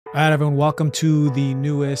All right, everyone, welcome to the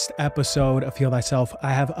newest episode of Heal Thyself.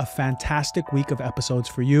 I have a fantastic week of episodes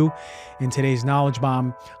for you. In today's Knowledge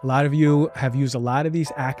Bomb, a lot of you have used a lot of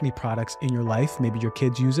these acne products in your life. Maybe your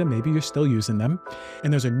kids use them, maybe you're still using them.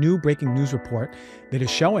 And there's a new breaking news report that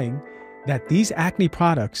is showing that these acne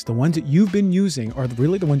products, the ones that you've been using, or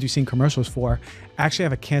really the ones you've seen commercials for, actually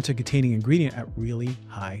have a cancer-containing ingredient at really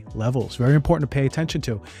high levels. Very important to pay attention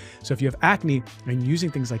to. So if you have acne and you're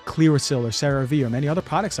using things like Clearasil or CeraVe or many other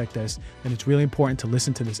products like this, then it's really important to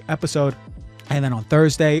listen to this episode. And then on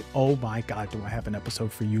Thursday, oh my God, do I have an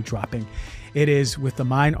episode for you dropping. It is with the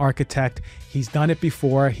Mind Architect. He's done it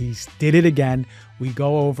before. He's did it again. We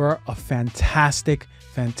go over a fantastic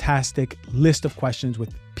list of questions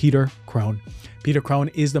with Peter Crone. Peter Crone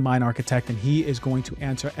is the Mind Architect, and he is going to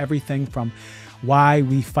answer everything from why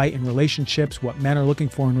we fight in relationships, what men are looking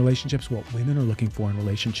for in relationships, what women are looking for in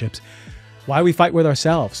relationships, why we fight with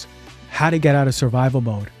ourselves, how to get out of survival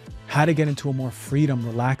mode, how to get into a more freedom,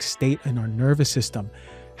 relaxed state in our nervous system,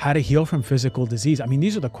 how to heal from physical disease. I mean,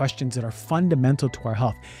 these are the questions that are fundamental to our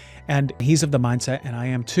health. And he's of the mindset, and I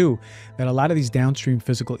am too, that a lot of these downstream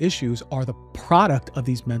physical issues are the product of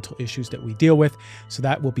these mental issues that we deal with. So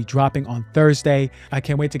that will be dropping on Thursday. I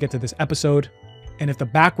can't wait to get to this episode. And if the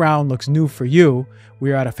background looks new for you,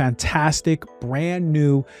 we are at a fantastic, brand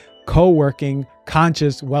new, co-working,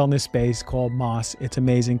 conscious wellness space called Moss. It's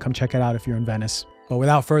amazing. Come check it out if you're in Venice. But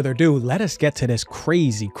without further ado, let us get to this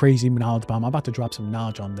crazy knowledge bomb. I'm about to drop some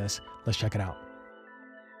knowledge on this. Let's check it out.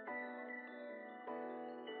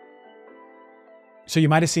 So you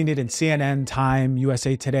might have seen it in CNN, Time,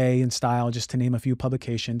 USA Today, and Style, just to name a few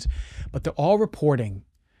publications, but they're all reporting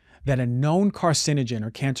that a known carcinogen or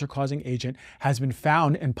cancer-causing agent has been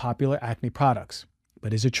found in popular acne products.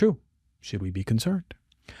 But is it true? Should we be concerned?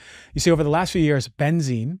 You see, over the last few years,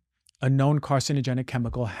 benzene, a known carcinogenic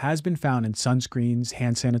chemical, has been found in sunscreens,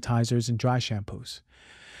 hand sanitizers, and dry shampoos.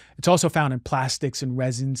 It's also found in plastics and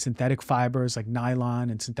resins, synthetic fibers like nylon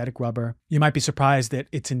and synthetic rubber. You might be surprised that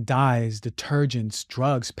it's in dyes, detergents,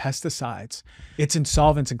 drugs, pesticides. It's in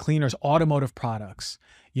solvents and cleaners, automotive products.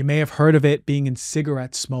 You may have heard of it being in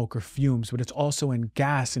cigarette smoke or fumes, but it's also in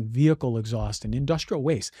gas and vehicle exhaust and industrial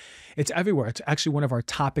waste. It's everywhere. It's actually one of our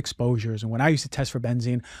top exposures. And when I used to test for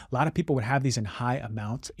benzene, a lot of people would have these in high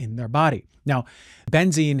amounts in their body. Now,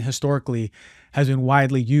 benzene historically has been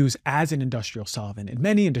widely used as an industrial solvent in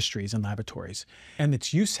many industries and laboratories. And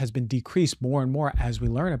its use has been decreased more and more as we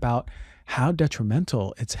learn about how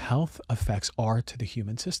detrimental its health effects are to the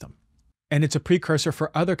human system. And it's a precursor for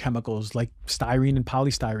other chemicals like styrene and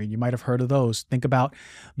polystyrene. You might have heard of those. Think about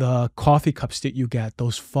the coffee cups that you get,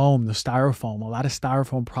 those foam, the styrofoam, a lot of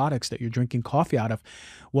styrofoam products that you're drinking coffee out of.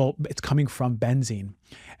 Well, it's coming from benzene.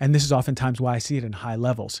 And this is oftentimes why I see it in high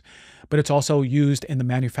levels. But it's also used in the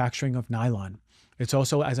manufacturing of nylon. It's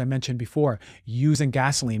also, as I mentioned before, used in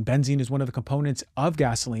gasoline. Benzene is one of the components of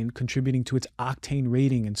gasoline, contributing to its octane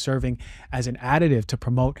rating and serving as an additive to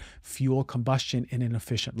promote fuel combustion in an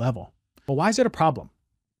efficient level. But why is it a problem?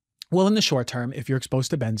 Well, in the short term, if you're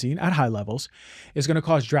exposed to benzene at high levels, it's going to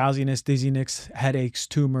cause drowsiness, dizziness, headaches,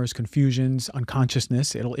 tumors, confusions,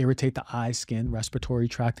 unconsciousness. It'll irritate the eyes, skin, respiratory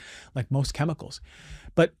tract, like most chemicals.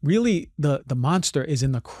 But really, the monster is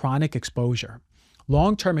in the chronic exposure.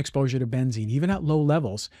 Long-term exposure to benzene, even at low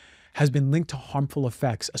levels, has been linked to harmful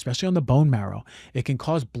effects, especially on the bone marrow. It can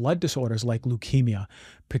cause blood disorders like leukemia,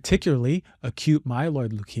 particularly acute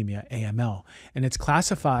myeloid leukemia, AML. And it's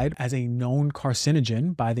classified as a known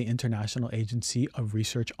carcinogen by the International Agency of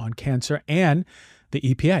Research on Cancer and the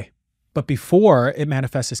EPA. But before it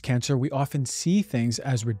manifests as cancer, we often see things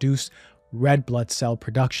as reduced red blood cell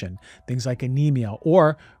production, things like anemia,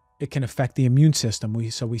 or it can affect the immune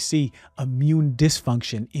system. So we see immune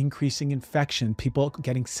dysfunction, increasing infection, people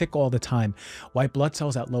getting sick all the time, white blood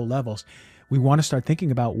cells at low levels. We want to start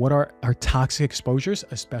thinking about what are our toxic exposures,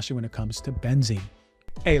 especially when it comes to benzene.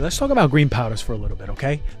 Hey, let's talk about green powders for a little bit,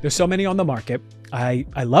 okay? There's so many on the market. I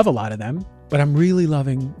love a lot of them, but I'm really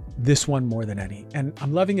loving this one more than any. And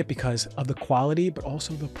I'm loving it because of the quality, but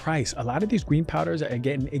also the price. A lot of these green powders are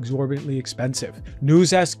getting exorbitantly expensive.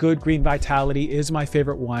 Nuzest Good Green Vitality is my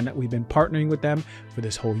favorite one. We've been partnering with them for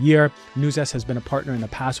this whole year. Nuzest has been a partner in the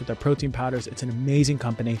past with their protein powders. It's an amazing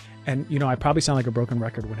company. And you know, I probably sound like a broken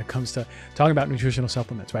record when it comes to talking about nutritional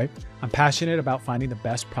supplements, right? I'm passionate about finding the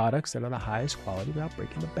best products that are the highest quality without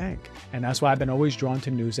breaking the bank. And that's why I've been always drawn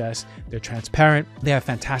to Nuzest. They're transparent. They have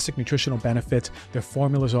fantastic nutritional benefits. Their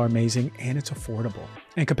formulas are amazing, and it's affordable.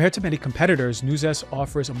 And compared to many competitors, NuZest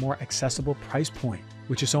offers a more accessible price point,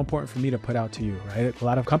 which is so important for me to put out to you, right? A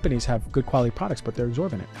lot of companies have good quality products, but they're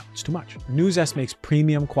exorbitant now. It's too much. NuZest makes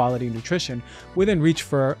premium quality nutrition within reach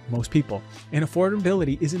for most people. And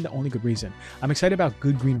affordability isn't the only good reason. I'm excited about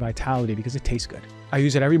Good Green Vitality because it tastes good. I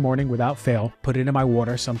use it every morning without fail, put it in my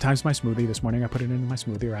water, sometimes my smoothie. This morning I put it in my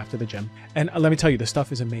smoothie or after the gym. And let me tell you, the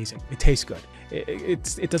stuff is amazing. It tastes good.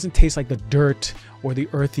 It doesn't taste like the dirt or the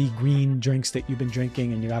earthy green drinks that you've been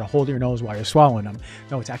drinking and you gotta hold your nose while you're swallowing them.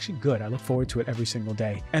 No, it's actually good. I look forward to it every single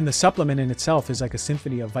day. And the supplement in itself is like a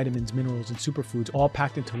symphony of vitamins, minerals, and superfoods all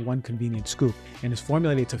packed into one convenient scoop and is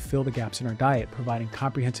formulated to fill the gaps in our diet, providing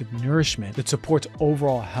comprehensive nourishment that supports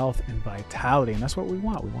overall health and vitality. And that's what we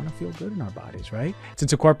want. We want to feel good in our bodies, right?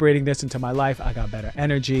 Since incorporating this into my life, I got better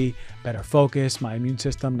energy, better focus, my immune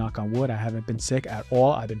system, knock on wood, I haven't been sick at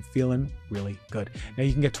all. I've been feeling really good. Now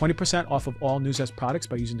you can get 20% off of all NuZest products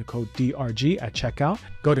by using the code DRG at checkout.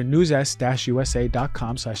 Go to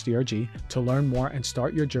nuzest-usa.com/DRG to learn more and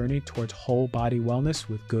start your journey towards whole body wellness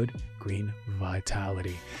with Good Green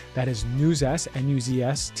Vitality. That is NuZest,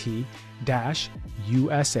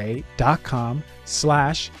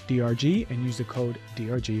 NUZEST-USA.com/DRG and use the code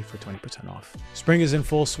DRG for 20% off. Spring is in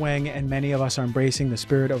full swing and many of us are embracing the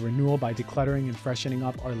spirit of renewal by decluttering and freshening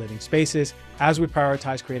up our living spaces. As we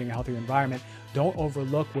prioritize creating a healthier environment, don't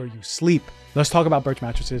overlook where you sleep. Let's talk about Birch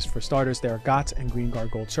mattresses. For starters, they are GOTS and Green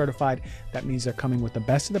Guard Gold certified. That means they're coming with the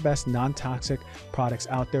best of the best non-toxic products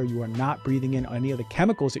out there. You are not breathing in any of the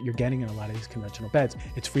chemicals that you're getting in a lot of these conventional beds.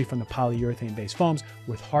 It's free from the polyurethane-based foams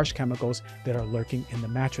with harsh chemicals that are lurking in the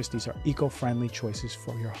mattress. These are eco-friendly choices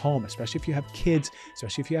for your home, especially if you have kids,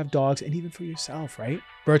 especially if you have dogs, and even for yourself, right?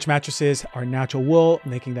 Birch mattresses are natural wool,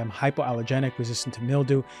 making them hypoallergenic, resistant to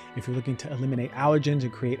mildew. If you're looking to eliminate allergens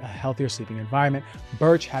and create a healthier sleeping environment,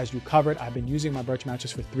 Birch has you covered. I've been using my Birch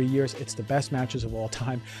mattress for 3 years. It's the best mattress of all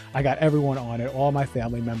time. I got everyone on it, all my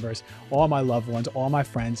family members, all my loved ones, all my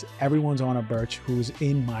friends. Everyone's on a Birch who's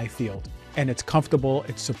in my field. And it's comfortable,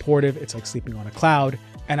 it's supportive, it's like sleeping on a cloud.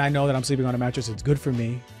 And I know that I'm sleeping on a mattress that's good for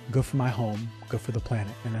me, good for my home, good for the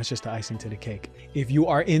planet. And that's just the icing to the cake. If you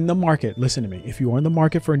are in the market, listen to me, if you are in the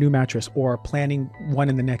market for a new mattress or planning one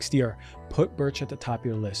in the next year, put Birch at the top of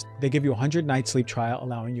your list. They give you a 100-night sleep trial,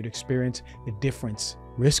 allowing you to experience the difference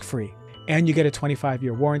risk-free. And you get a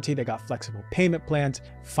 25-year warranty. They got flexible payment plans,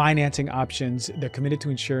 financing options. They're committed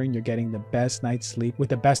to ensuring you're getting the best night's sleep with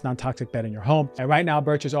the best non-toxic bed in your home. And right now,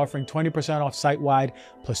 Birch is offering 20% off site-wide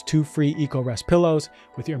plus 2 free EcoRest pillows.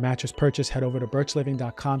 With your mattress purchase, head over to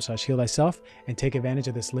birchliving.com/heal-thyself and take advantage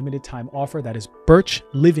of this limited time offer. That is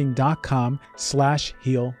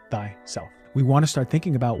birchliving.com/heal-thyself. We want to start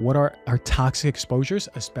thinking about what are our toxic exposures,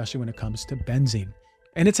 especially when it comes to benzene.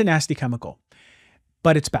 And it's a nasty chemical,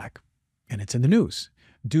 but it's back. And it's in the news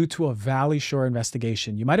due to a Valley Shore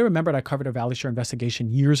investigation. You might have remembered I covered a Valley Shore investigation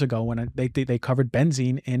years ago when they covered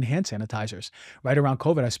benzene in hand sanitizers. Right around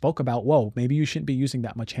COVID, I spoke about, whoa, maybe you shouldn't be using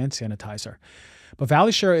that much hand sanitizer. But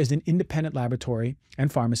Valley Shore is an independent laboratory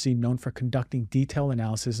and pharmacy known for conducting detailed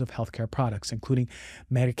analysis of healthcare products, including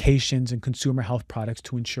medications and consumer health products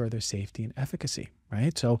to ensure their safety and efficacy,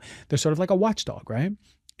 right? So they're sort of like a watchdog, right?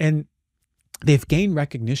 And they've gained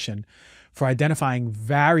recognition for identifying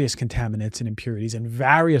various contaminants and impurities in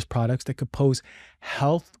various products that could pose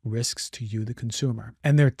health risks to you, the consumer.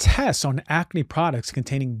 And their tests on acne products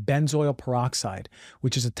containing benzoyl peroxide,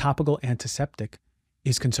 which is a topical antiseptic,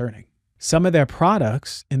 is concerning. Some of their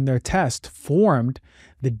products in their test formed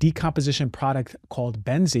the decomposition product called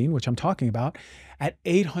benzene, which I'm talking about, at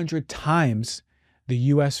 800 times the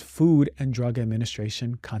US Food and Drug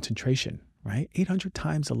Administration concentration. Right? 800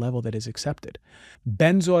 times the level that is accepted.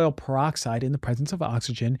 Benzoyl peroxide in the presence of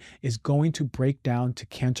oxygen is going to break down to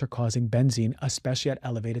cancer-causing benzene, especially at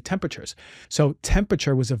elevated temperatures. So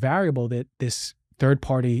temperature was a variable that this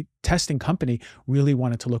third-party testing company really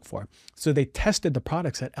wanted to look for. So they tested the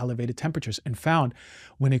products at elevated temperatures and found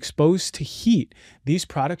when exposed to heat, these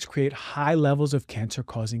products create high levels of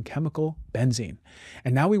cancer-causing chemical benzene.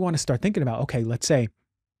 And now we want to start thinking about, okay, let's say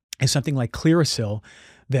it's something like Clearasil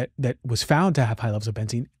that was found to have high levels of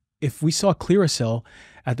benzene. If we saw Clearasil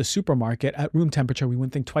at the supermarket at room temperature, we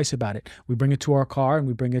wouldn't think twice about it. We bring it to our car and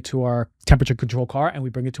we bring it to our temperature control car and we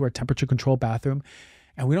bring it to our temperature control bathroom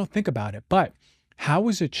and we don't think about it. But how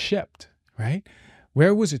was it shipped, right?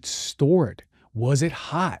 Where was it stored? Was it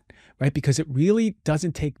hot, right? Because it really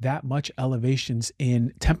doesn't take that much elevations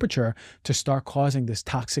in temperature to start causing this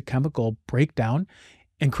toxic chemical breakdown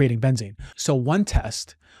and creating benzene. So one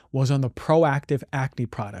test was on the Proactiv acne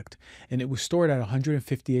product, and it was stored at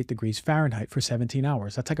 158 degrees Fahrenheit for 17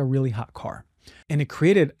 hours. That's like a really hot car. And it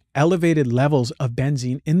created elevated levels of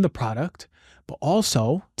benzene in the product, but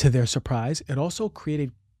also, to their surprise, it also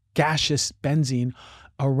created gaseous benzene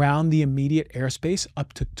around the immediate airspace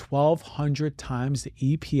up to 1,200 times the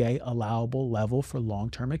EPA allowable level for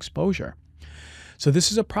long-term exposure. So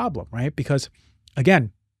this is a problem, right? Because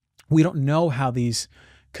again, we don't know how these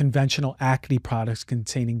conventional acne products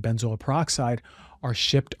containing benzoyl peroxide are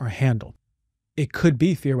shipped or handled. It could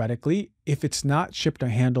be, theoretically, if it's not shipped or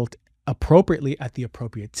handled appropriately at the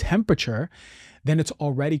appropriate temperature, then it's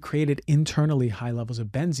already created internally high levels of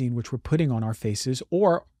benzene, which we're putting on our faces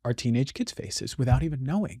or our teenage kids' faces without even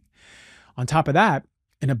knowing. On top of that,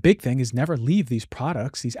 and a big thing is never leave these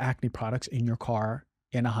products, these acne products, in your car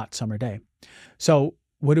in a hot summer day. So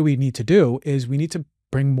what do we need to do is we need to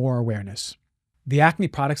bring more awareness. The acne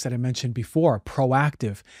products that I mentioned before,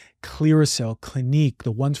 Proactiv, Clearasil, Clinique,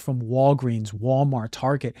 the ones from Walgreens, Walmart,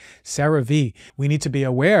 Target, CeraVe, we need to be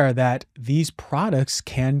aware that these products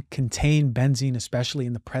can contain benzene, especially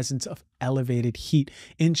in the presence of elevated heat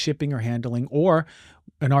in shipping or handling or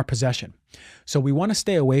in our possession. So we want to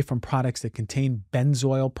stay away from products that contain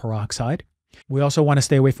benzoyl peroxide. We also want to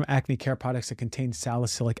stay away from acne care products that contain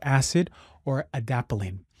salicylic acid or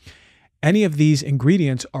adapalene. Any of these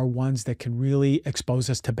ingredients are ones that can really expose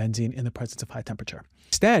us to benzene in the presence of high temperature.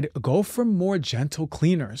 Instead, go for more gentle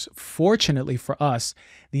cleaners. Fortunately for us,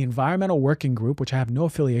 the Environmental Working Group, which I have no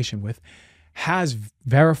affiliation with, has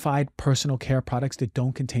verified personal care products that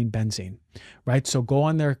don't contain benzene, right? So go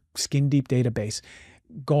on their Skin Deep database,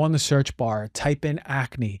 go on the search bar, type in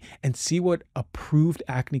acne, and see what approved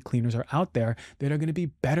acne cleaners are out there that are going to be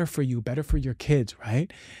better for you, better for your kids,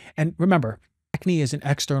 right? And remember, acne is an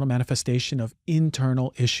external manifestation of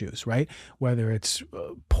internal issues, right? Whether it's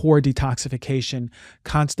poor detoxification,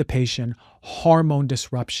 constipation, hormone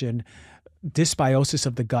disruption, dysbiosis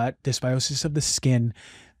of the gut, dysbiosis of the skin.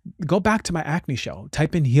 Go back to my acne show,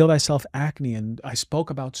 type in Heal Thyself Acne, and I spoke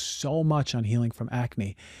about so much on healing from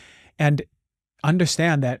acne. And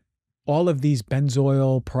understand that all of these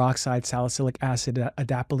benzoyl peroxide, salicylic acid,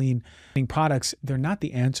 adapalene products, they're not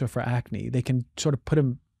the answer for acne. They can sort of put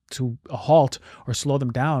them to a halt or slow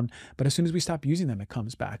them down, but as soon as we stop using them, it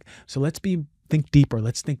comes back. So let's think deeper.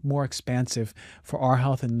 Let's think more expansive for our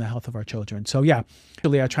health and the health of our children. So yeah,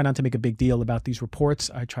 really, I try not to make a big deal about these reports.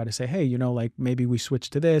 I try to say, hey, like maybe we switch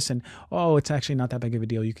to this and, oh, it's actually not that big of a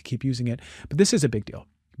deal. You could keep using it. But this is a big deal.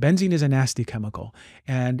 Benzene is a nasty chemical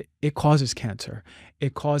and it causes cancer.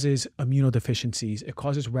 It causes immunodeficiencies. It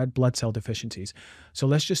causes red blood cell deficiencies. So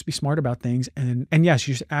let's just be smart about things. And yes,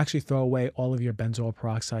 you should actually throw away all of your benzoyl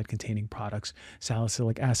peroxide containing products,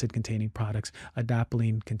 salicylic acid containing products,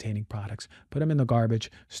 adapalene containing products. Put them in the garbage,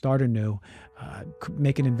 start anew,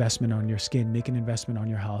 make an investment on your skin, make an investment on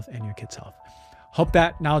your health and your kids' health. Hope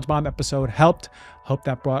that Knowledge Bomb episode helped. Hope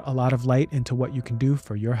that brought a lot of light into what you can do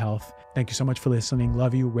for your health. Thank you so much for listening.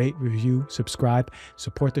 Love you. Rate, review, subscribe,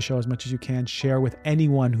 support the show as much as you can. Share with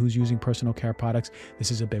anyone who's using personal care products.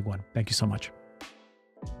 This is a big one. Thank you so much.